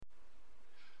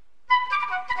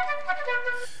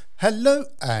Hello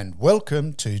and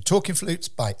welcome to Talking Flutes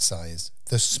Bitesize,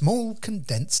 the small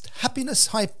condensed happiness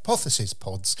hypothesis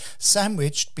pods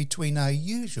sandwiched between our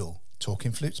usual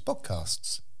Talking Flutes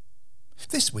podcasts.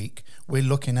 This week we're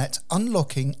looking at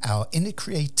unlocking our inner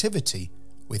creativity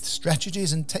with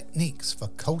strategies and techniques for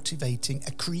cultivating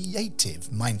a creative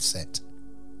mindset.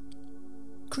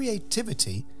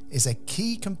 Creativity is a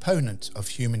key component of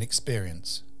human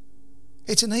experience.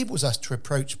 It enables us to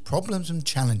approach problems and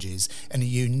challenges in a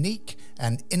unique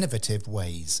and innovative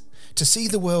ways, to see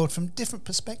the world from different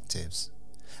perspectives,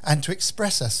 and to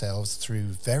express ourselves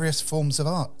through various forms of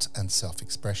art and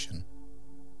self-expression.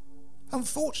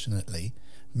 Unfortunately,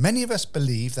 many of us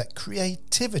believe that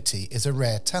creativity is a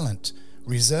rare talent,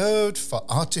 reserved for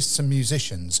artists and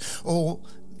musicians, or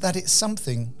that it's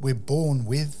something we're born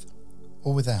with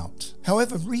or without.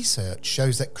 However, research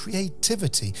shows that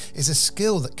creativity is a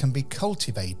skill that can be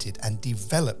cultivated and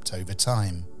developed over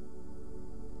time.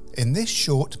 In this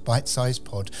short bite-sized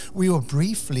pod, we will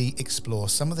briefly explore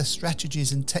some of the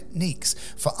strategies and techniques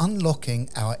for unlocking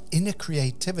our inner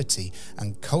creativity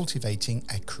and cultivating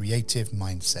a creative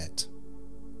mindset.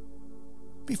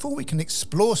 Before we can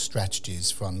explore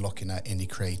strategies for unlocking our inner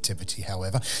creativity,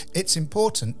 however, it's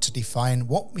important to define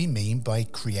what we mean by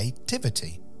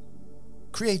creativity.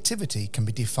 Creativity can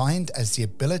be defined as the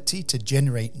ability to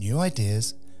generate new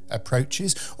ideas,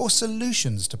 approaches, or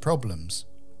solutions to problems,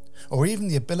 or even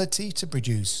the ability to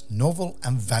produce novel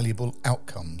and valuable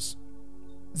outcomes.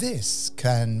 This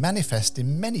can manifest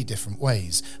in many different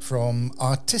ways, from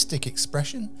artistic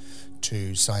expression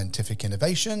to scientific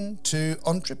innovation to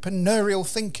entrepreneurial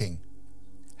thinking.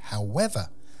 However,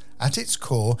 at its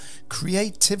core,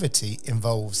 creativity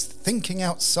involves thinking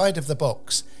outside of the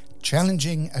box,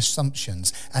 challenging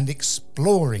assumptions, and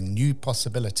exploring new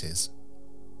possibilities.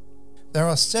 There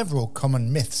are several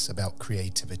common myths about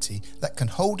creativity that can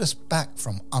hold us back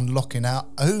from unlocking our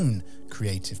own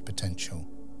creative potential.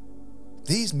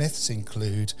 These myths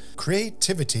include: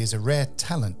 creativity is a rare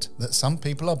talent that some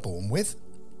people are born with;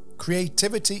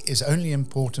 creativity is only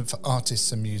important for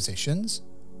artists and musicians;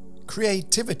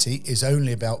 creativity is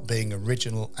only about being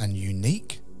original and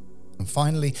unique; and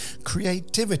finally,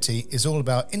 creativity is all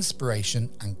about inspiration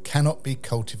and cannot be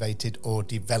cultivated or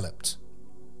developed.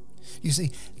 You see,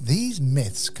 these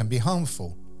myths can be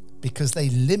harmful because they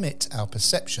limit our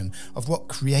perception of what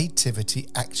creativity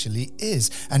actually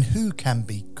is and who can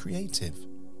be creative.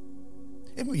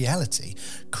 In reality,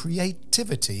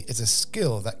 creativity is a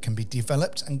skill that can be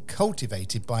developed and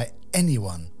cultivated by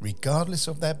anyone, regardless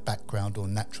of their background or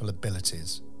natural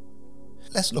abilities.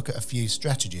 Let's look at a few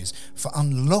strategies for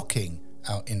unlocking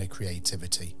our inner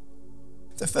creativity.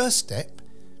 The first step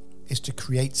is to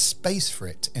create space for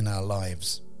it in our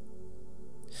lives.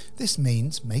 This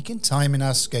means making time in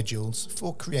our schedules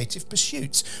for creative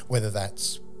pursuits, whether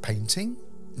that's painting,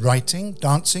 writing,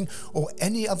 dancing, or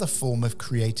any other form of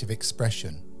creative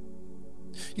expression.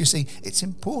 You see, it's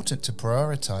important to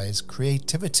prioritize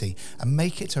creativity and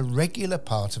make it a regular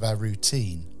part of our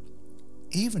routine.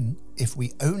 Even if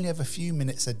we only have a few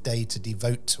minutes a day to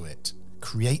devote to it,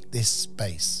 create this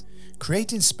space.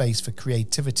 Creating space for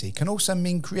creativity can also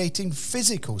mean creating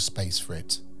physical space for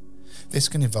it. This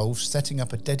can involve setting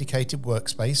up a dedicated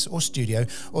workspace or studio,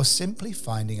 or simply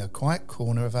finding a quiet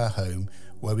corner of our home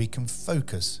where we can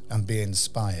focus and be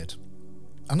inspired.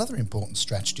 Another important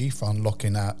strategy for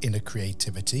unlocking our inner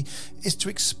creativity is to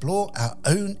explore our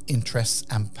own interests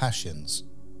and passions.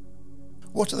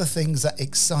 What are the things that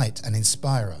excite and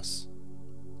inspire us?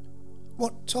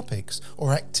 What topics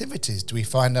or activities do we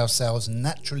find ourselves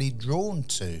naturally drawn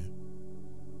to?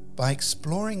 By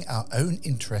exploring our own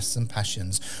interests and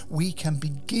passions, we can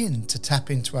begin to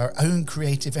tap into our own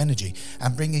creative energy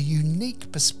and bring a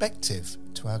unique perspective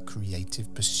to our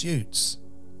creative pursuits.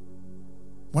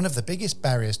 One of the biggest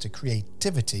barriers to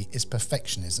creativity is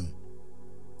perfectionism.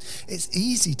 It's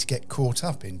easy to get caught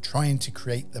up in trying to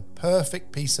create the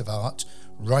perfect piece of art,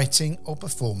 writing, or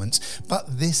performance,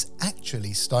 but this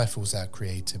actually stifles our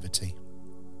creativity.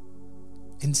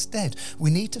 Instead, we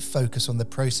need to focus on the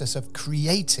process of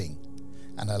creating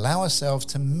and allow ourselves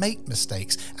to make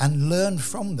mistakes and learn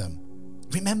from them.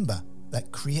 Remember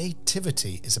that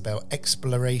creativity is about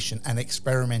exploration and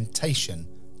experimentation,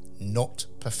 not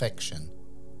perfection.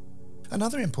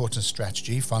 Another important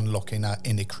strategy for unlocking our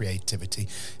inner creativity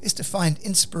is to find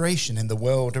inspiration in the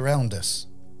world around us.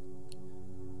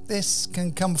 This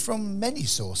can come from many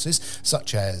sources,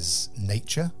 such as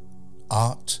nature,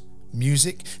 art,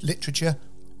 music, literature,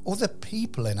 or the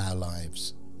people in our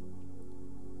lives.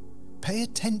 Pay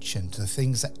attention to the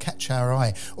things that catch our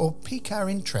eye or pique our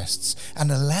interests and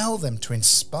allow them to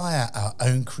inspire our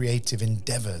own creative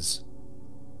endeavours.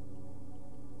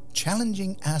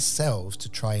 Challenging ourselves to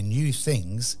try new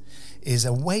things is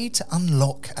a way to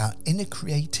unlock our inner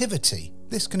creativity.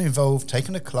 This can involve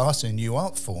taking a class in a new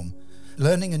art form,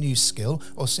 learning a new skill,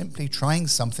 or simply trying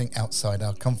something outside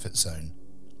our comfort zone.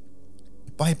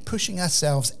 By pushing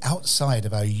ourselves outside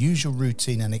of our usual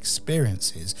routine and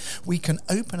experiences, we can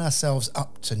open ourselves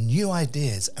up to new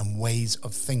ideas and ways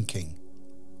of thinking.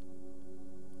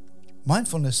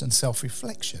 Mindfulness and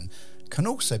self-reflection can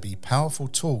also be powerful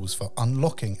tools for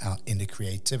unlocking our inner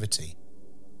creativity.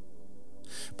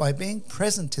 By being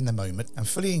present in the moment and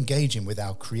fully engaging with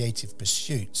our creative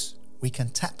pursuits, we can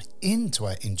tap into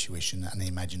our intuition and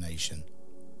imagination.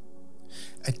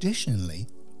 Additionally,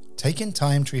 taking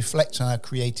time to reflect on our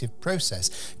creative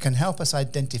process can help us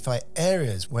identify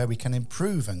areas where we can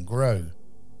improve and grow.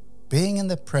 Being in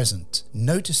the present,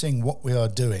 noticing what we are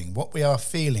doing, what we are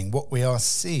feeling, what we are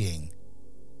seeing.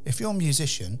 If you're a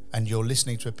musician and you're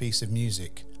listening to a piece of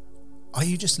music, are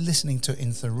you just listening to it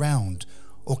in the round,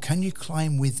 or can you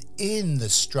climb within the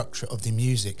structure of the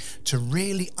music to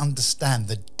really understand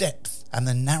the depth and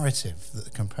the narrative that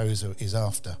the composer is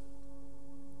after?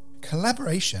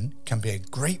 Collaboration can be a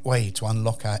great way to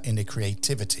unlock our inner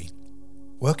creativity.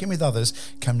 Working with others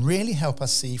can really help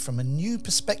us see from a new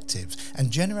perspective and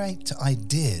generate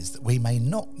ideas that we may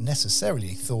not necessarily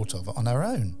thought of on our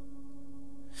own.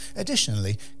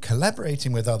 Additionally,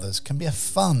 collaborating with others can be a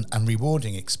fun and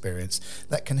rewarding experience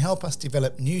that can help us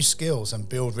develop new skills and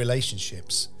build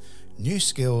relationships. New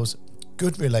skills,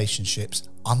 good relationships,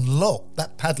 unlock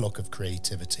that padlock of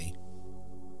creativity.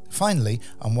 Finally,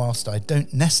 and whilst I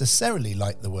don't necessarily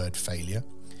like the word failure,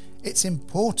 it's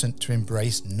important to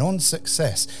embrace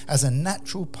non-success as a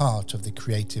natural part of the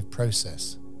creative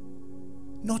process.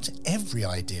 Not every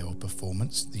idea or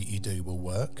performance that you do will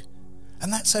work,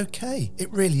 and that's okay,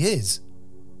 it really is.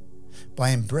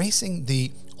 By embracing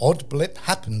the odd blip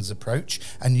happens approach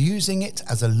and using it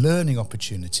as a learning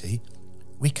opportunity,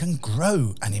 we can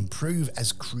grow and improve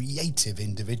as creative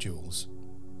individuals.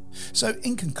 So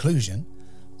in conclusion,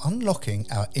 unlocking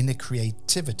our inner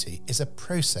creativity is a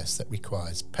process that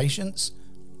requires patience,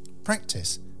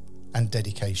 practice, and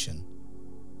dedication.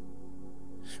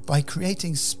 By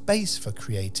creating space for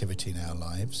creativity in our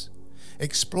lives,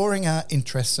 exploring our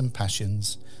interests and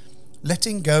passions,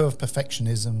 letting go of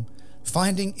perfectionism,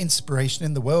 finding inspiration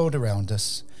in the world around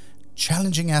us,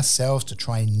 challenging ourselves to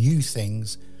try new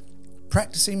things,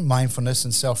 practicing mindfulness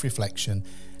and self-reflection,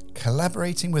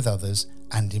 collaborating with others,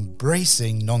 and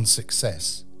embracing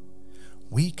non-success,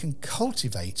 we can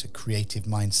cultivate a creative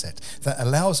mindset that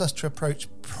allows us to approach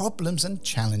problems and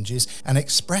challenges and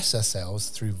express ourselves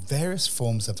through various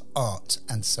forms of art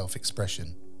and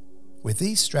self-expression. With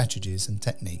these strategies and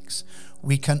techniques,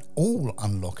 we can all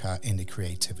unlock our inner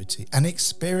creativity and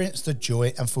experience the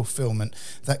joy and fulfillment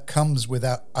that comes with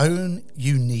our own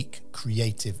unique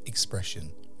creative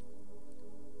expression.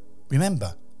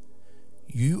 Remember,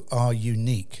 you are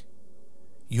unique.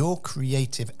 Your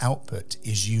creative output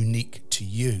is unique to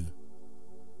you.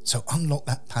 So unlock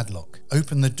that padlock,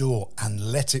 open the door,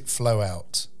 and let it flow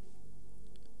out.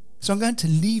 So I'm going to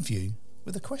leave you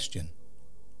with a question.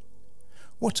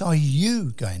 What are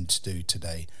you going to do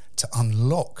today to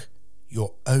unlock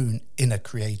your own inner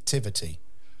creativity?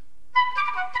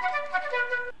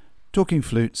 Talking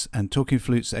Flutes and Talking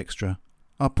Flutes Extra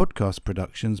are podcast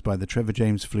productions by the Trevor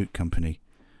James Flute Company.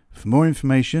 For more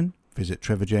information, visit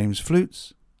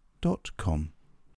trevorjamesflutes.com.